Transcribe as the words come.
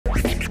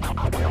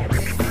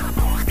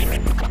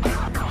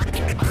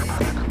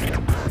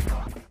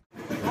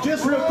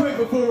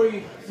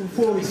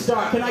before we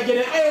start, can I get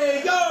an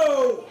hey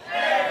yo?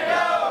 Hey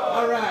yo!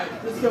 All right,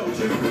 let's go,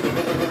 Drew.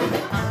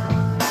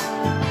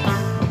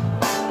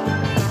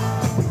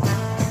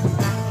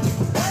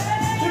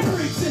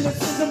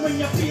 Cynicism when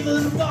you're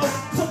feeling low,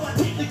 so I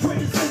take the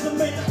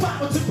criticism and the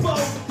power to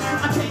blow.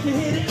 I take a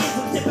hit of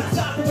evil, step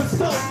outside for a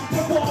stove,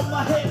 throw all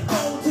my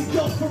headphones and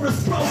go for a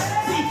stroke.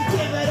 See,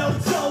 damn that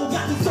old soul,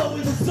 got the soul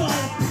in the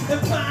zone,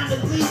 and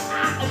finally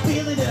I am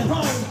feeling at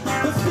home,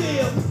 but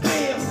still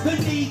feel the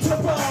need to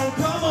roam.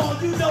 Come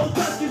on, you know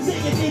Dusk is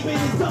singing deep in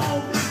his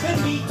zone,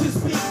 and need to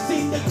speak,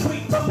 seem to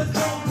creep from his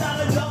throne. Not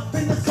enough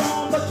in the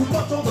song, but too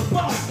much on the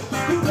phone.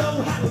 You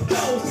know how it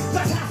goes,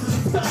 like houses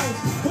and stones.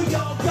 We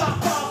all got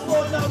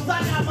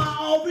I got my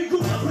own, we grew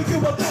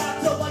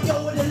apart, so I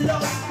go with it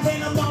low.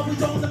 And I'm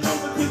always on the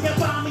move, if you can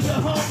find me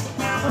at home.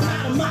 I'm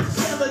out of my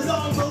shell and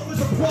all over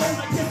the road.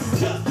 I guess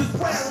it's just as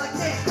well, I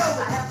can't go,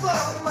 I have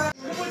fun.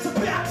 It's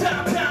about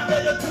time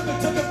that I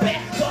took it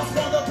back. Lost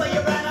one to play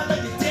around, I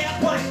let it down,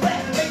 point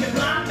back. Make it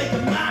mine like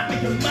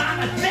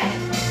that.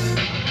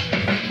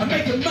 I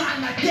make it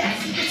mine like that.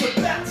 It's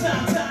about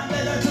time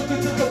that I took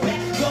it back.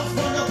 Lost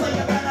one to play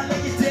around, I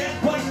let it down,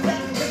 point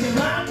back. Make it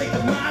mine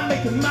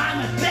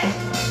like that.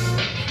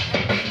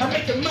 I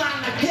make a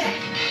mind like that.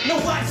 No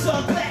white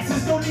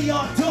sunglasses, no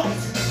neon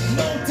doors,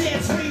 no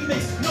dance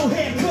remix, no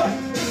haircut.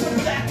 Just a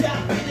blacked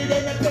out fitted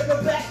and a pair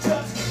of black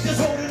trucks.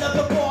 Just holding up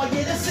the bar,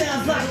 yeah, that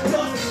sounds like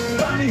dust.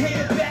 Find me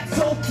headed back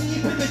so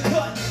deep in the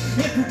cut.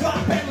 If you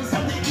rock balance,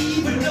 I'm the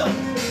even up.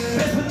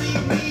 Best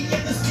believe me,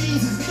 and the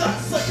skis is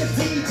nuts. Like a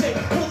DJ,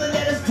 pulling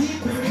at us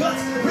deep in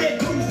cuts. Red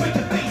boots,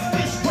 breaking face,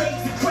 fish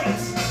braids and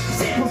crates.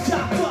 Samples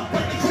chopped up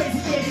like the crazy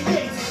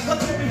 88s. I'm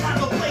doing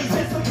how the blaze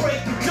has to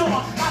break the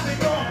door. I've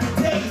been on for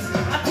days.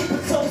 I keep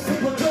it so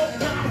simple, don't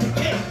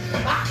complicate.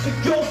 I could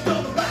go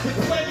through like the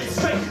play it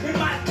straight. It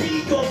might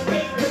be your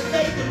fate, but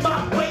they in my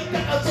way.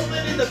 Got a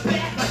something in the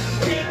back like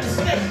damn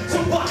mistake.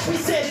 So watch me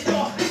set it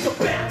off. It's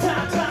about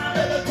time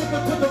that I took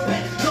it to the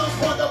back. Don't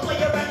want to play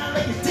around, I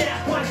lay it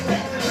down like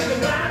that. Make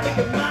it mine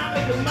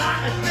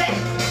like that.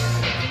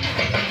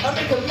 I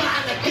make it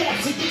mine like that.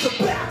 So it's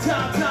about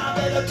time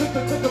that I took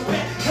it to the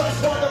back.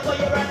 Just want to play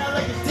around, I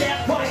lay it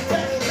down like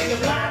that. Make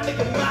it mine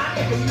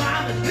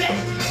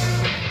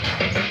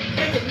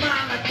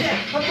like that.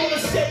 I'm gonna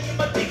stay in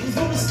my dick, he's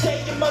gonna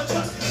stay in my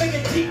trust. Make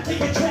it deep, take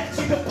your tracks,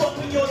 you can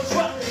bump in your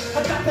truck.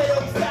 I got that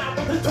old style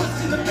with a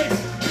twist in the mix.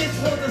 This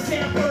one's a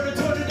sound burner,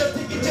 turn it up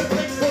to get your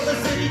flicks. From the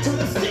city to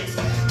the sticks,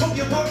 from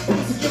your work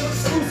boots and your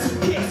exclusive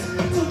kicks.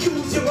 So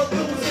use your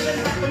illusion and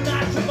have a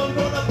night trip. I'm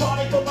gonna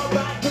party for my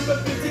ride, to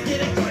refuse to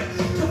get a grip.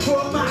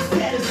 Control my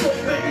status, so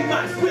baby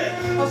my spit.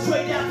 I'm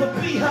straight out the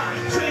beehive,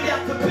 straight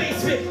out the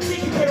basement.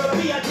 Taking care of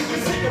me, I get you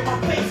sick of my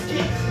face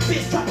kick.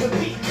 Bitch drop a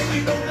beat, and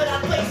you know that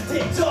I placed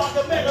it. Dog,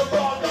 I'm at a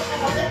log,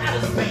 I'm all that out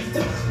of space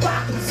to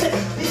rock and set.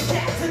 These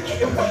cats are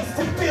getting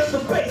wasted, feel the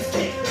bass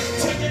kick.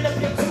 Changing up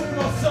your tune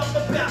on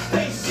something about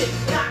bass shit.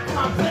 Not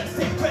complex,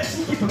 take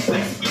pressure, keep it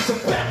basic. It's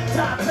about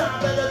time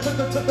that I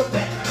took it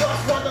back.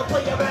 Lost one to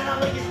play around,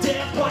 I lay it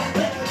down like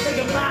that. Make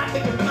it mine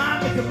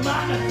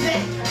like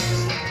that.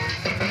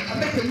 I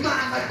make it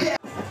mine like that.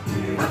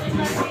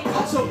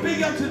 Also,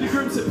 big up to the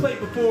groups that played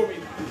before me.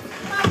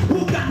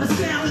 Who got the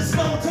sound?